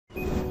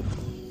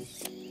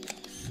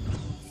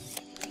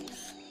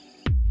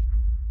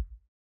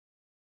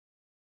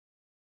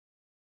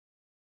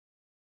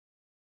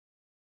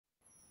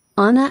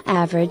On an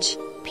average,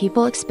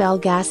 people expel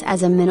gas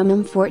as a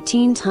minimum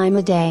 14 times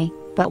a day,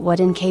 but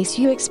what in case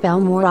you expel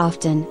more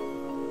often?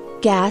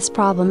 Gas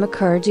problem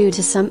occur due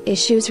to some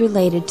issues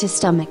related to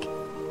stomach.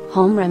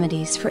 Home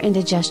remedies for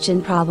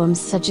indigestion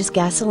problems such as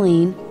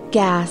gasoline,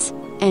 gas,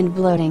 and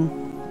bloating.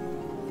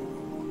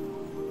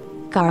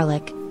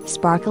 Garlic.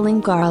 Sparkling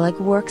garlic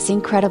works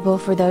incredible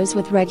for those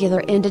with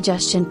regular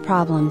indigestion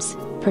problems,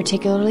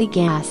 particularly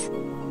gas.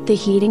 The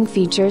heating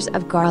features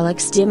of garlic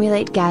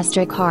stimulate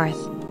gastric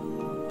hearth.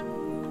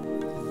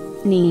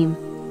 Neem.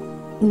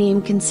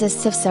 Neem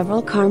consists of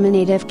several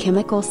carminative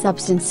chemical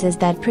substances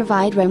that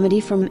provide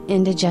remedy from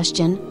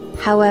indigestion.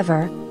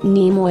 However,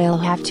 neem oil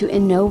have to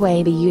in no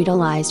way be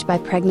utilized by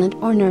pregnant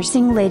or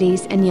nursing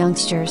ladies and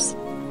youngsters.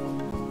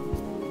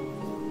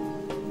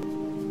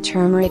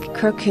 Turmeric,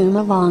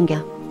 curcuma,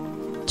 longa.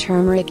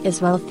 Turmeric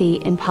is wealthy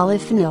in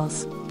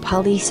polyphenols,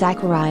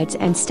 polysaccharides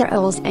and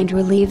sterols and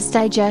relieves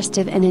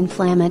digestive and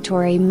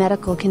inflammatory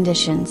medical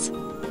conditions.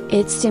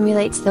 It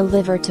stimulates the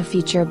liver to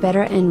feature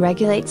better and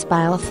regulates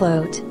bile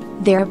flow,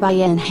 thereby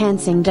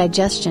enhancing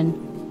digestion.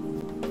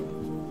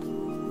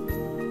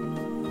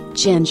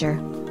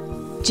 Ginger.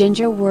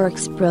 Ginger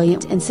works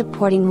brilliant in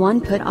supporting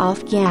one put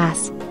off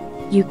gas.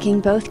 You can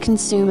both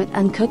consume it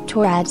uncooked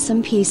or add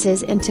some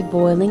pieces into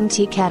boiling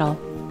tea kettle.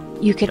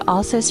 You could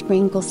also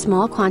sprinkle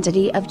small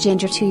quantity of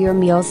ginger to your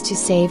meals to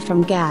save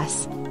from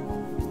gas.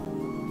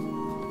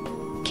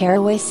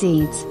 Caraway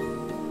seeds.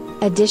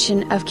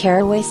 Addition of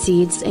caraway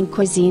seeds in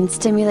cuisine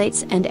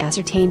stimulates and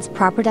ascertains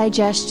proper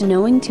digestion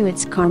owing to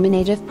its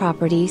carminative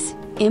properties,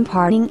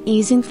 imparting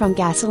easing from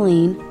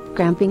gasoline,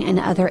 cramping and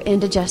other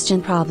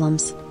indigestion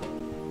problems.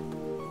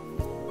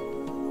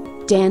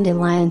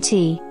 Dandelion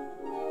tea.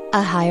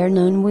 A higher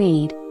known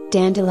weed,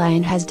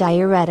 dandelion has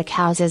diuretic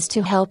houses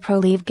to help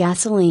relieve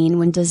gasoline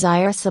when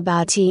desirous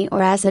about tea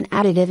or as an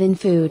additive in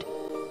food.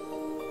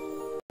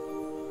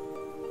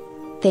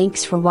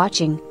 Thanks for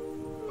watching.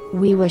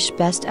 We wish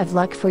best of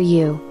luck for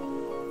you.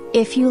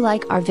 If you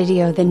like our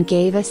video then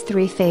give us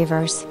 3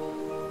 favors.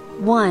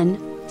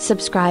 1.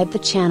 Subscribe the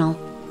channel.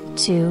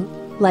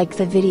 2. Like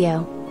the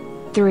video.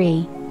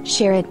 3.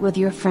 Share it with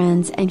your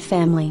friends and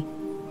family.